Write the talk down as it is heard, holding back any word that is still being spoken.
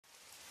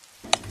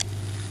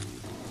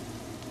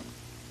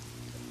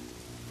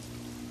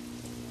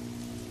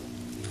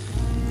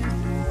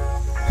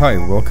Hi,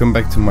 welcome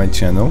back to my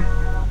channel.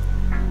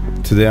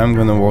 Today I'm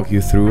gonna walk you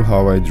through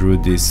how I drew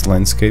this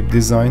landscape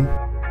design.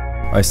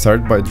 I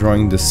start by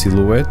drawing the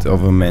silhouette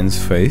of a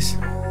man's face.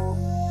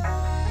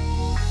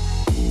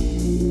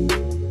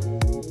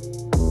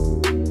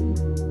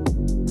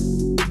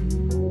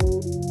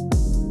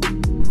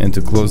 And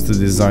to close the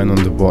design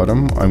on the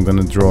bottom, I'm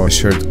gonna draw a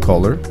shirt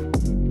collar.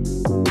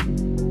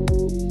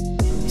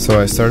 So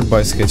I start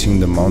by sketching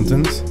the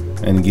mountains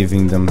and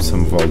giving them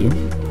some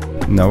volume.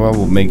 Now I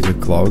will make the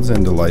clouds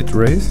and the light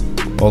rays.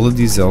 All of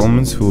these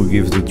elements will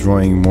give the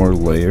drawing more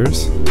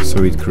layers,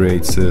 so it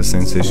creates a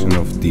sensation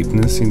of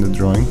deepness in the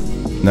drawing.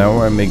 Now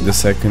I make the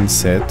second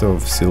set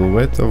of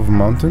silhouette of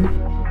mountain,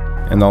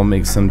 and I'll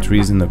make some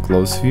trees in a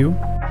close view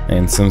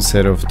and some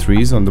set of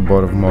trees on the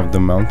bottom of the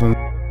mountain.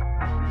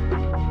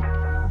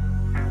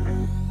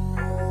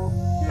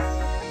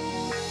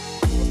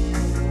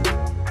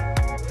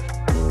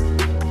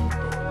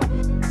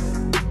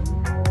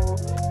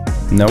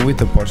 Now with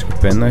the Posca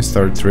pen I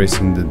start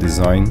tracing the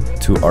design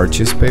to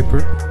arches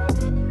paper.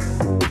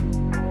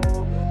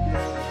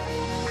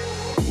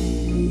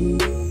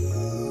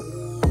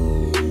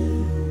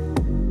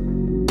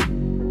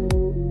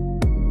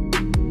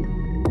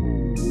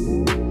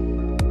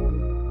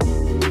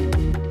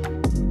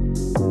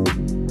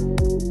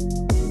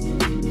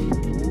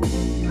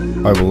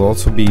 I will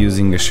also be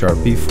using a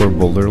Sharpie for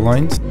boulder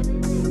lines.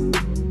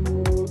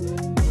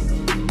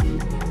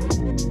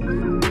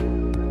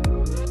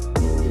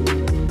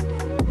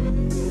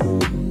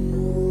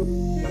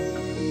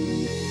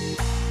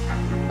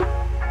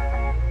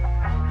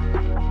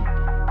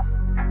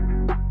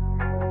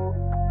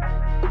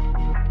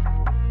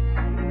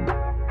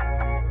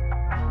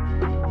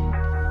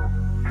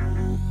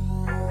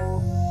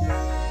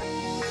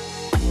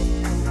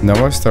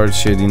 Now I start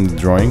shading the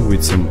drawing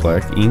with some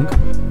black ink,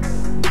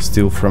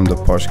 still from the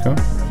Posca,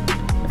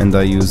 and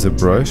I use a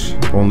brush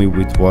only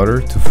with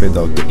water to fade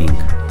out the ink.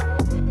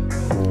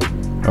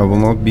 I will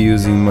not be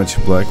using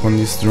much black on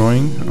this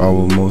drawing. I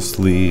will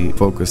mostly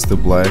focus the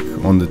black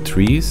on the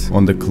trees,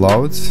 on the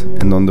clouds,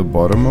 and on the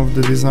bottom of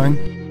the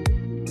design.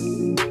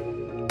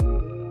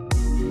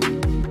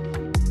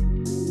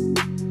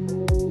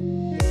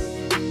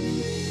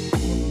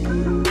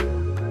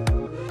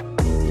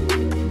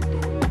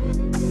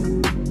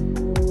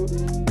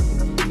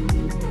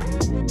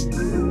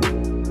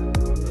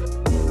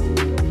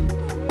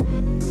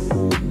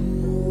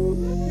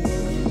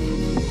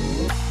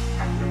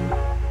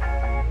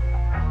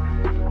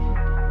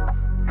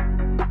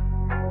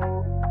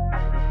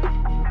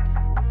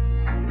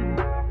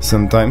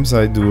 Sometimes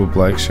I do a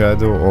black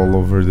shadow all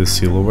over the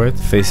silhouette,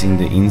 facing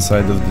the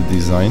inside of the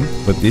design,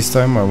 but this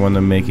time I want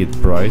to make it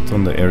bright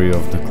on the area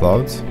of the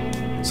clouds,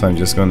 so I'm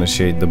just gonna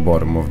shade the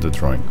bottom of the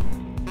drawing.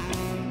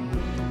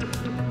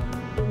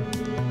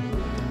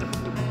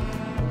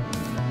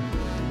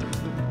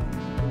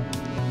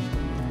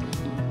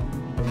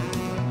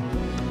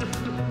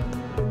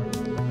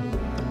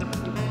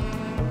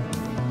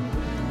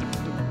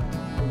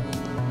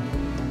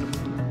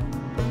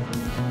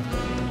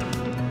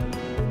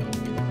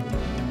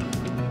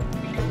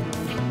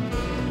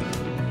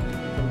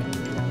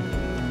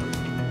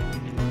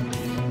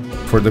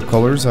 For the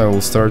colors I will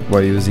start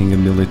by using a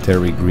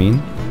military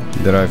green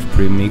that I've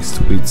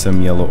pre-mixed with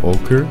some yellow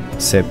ochre,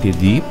 sepia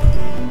deep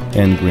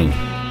and green.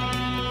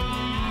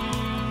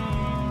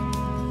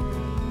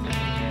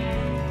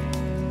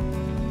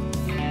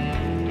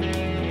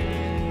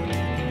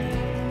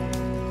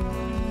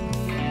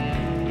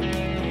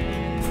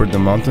 For the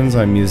mountains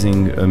I'm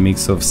using a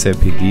mix of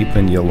sepia deep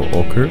and yellow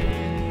ochre.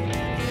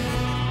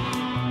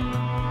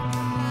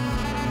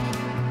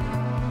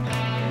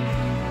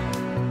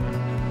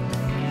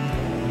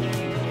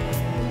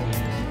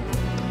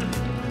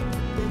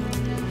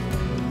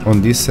 On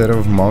this set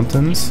of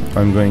mountains,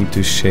 I'm going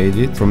to shade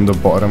it from the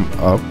bottom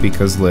up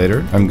because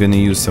later I'm going to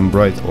use some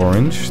bright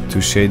orange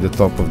to shade the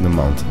top of the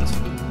mountains.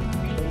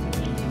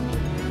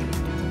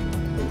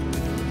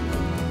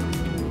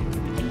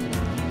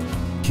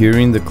 Here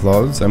in the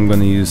clouds, I'm going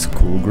to use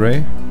cool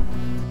gray.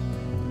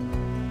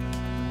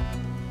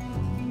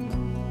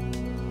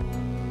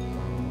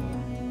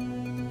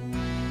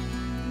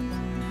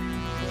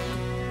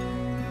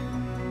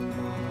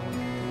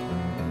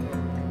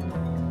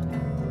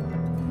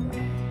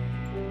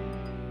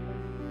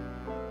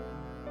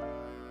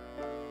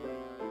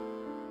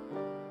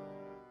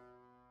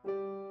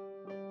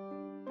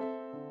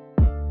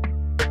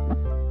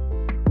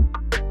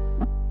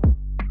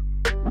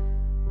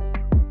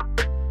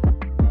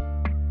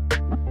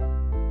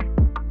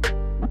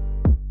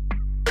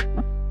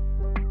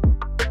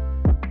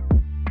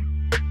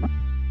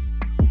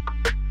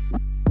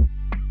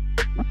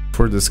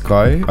 For the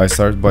sky, I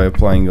start by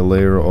applying a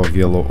layer of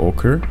yellow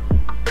ochre,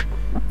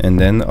 and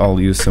then I'll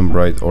use some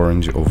bright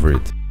orange over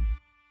it.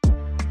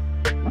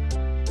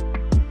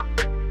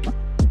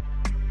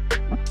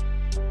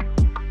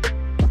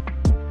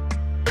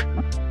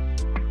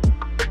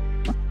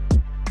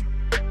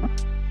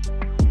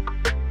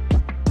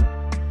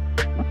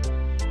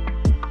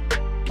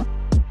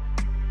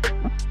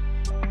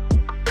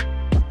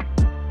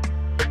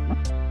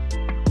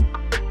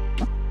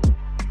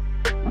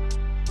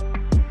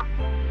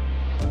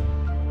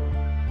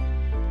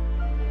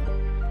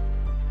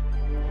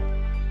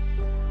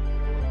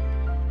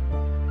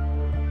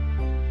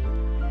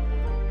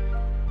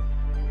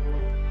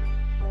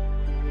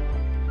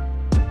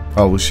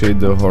 I will shade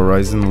the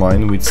horizon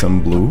line with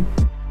some blue.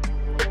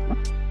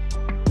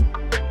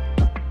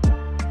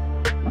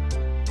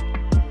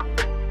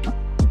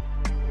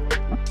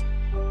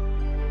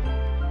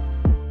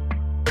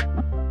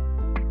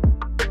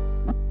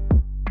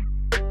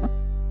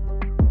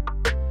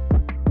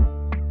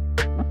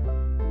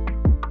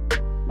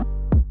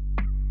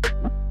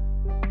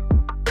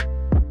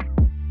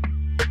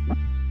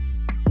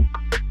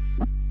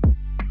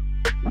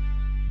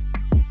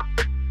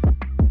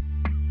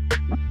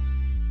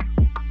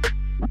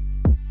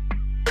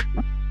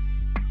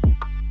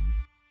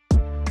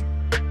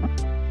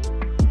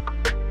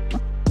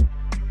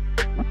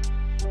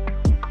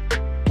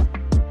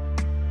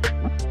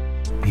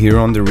 Here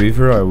on the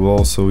river I will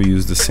also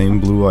use the same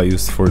blue I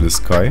used for the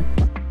sky.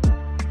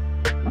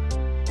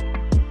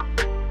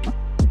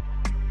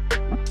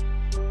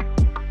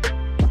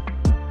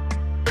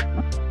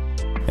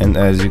 And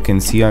as you can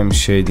see, I'm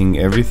shading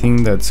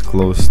everything that's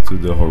close to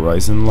the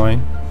horizon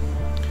line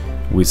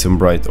with some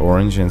bright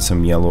orange and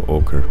some yellow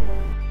ochre.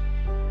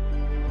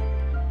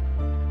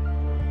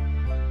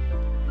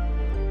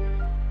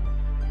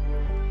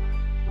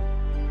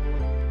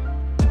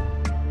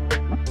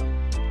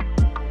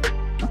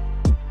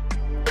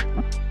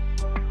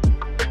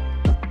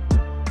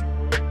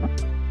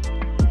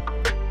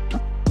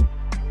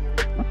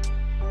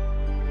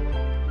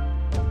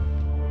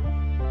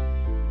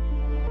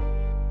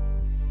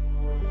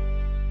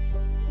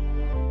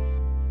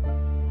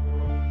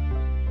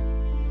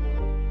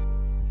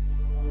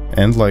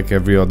 And like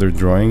every other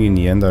drawing, in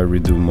the end I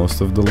redo most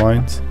of the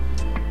lines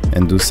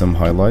and do some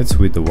highlights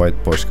with the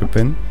white Posca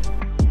pen.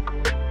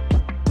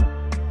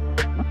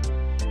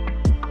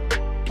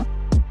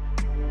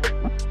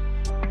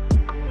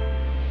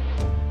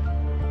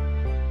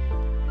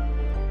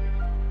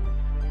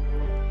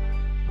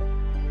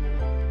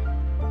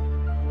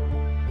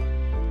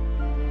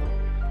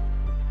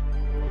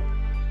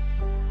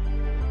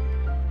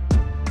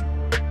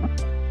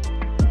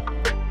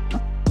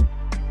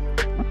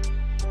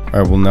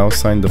 I will now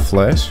sign the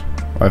flash.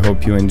 I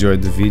hope you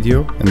enjoyed the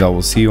video and I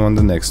will see you on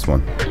the next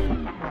one.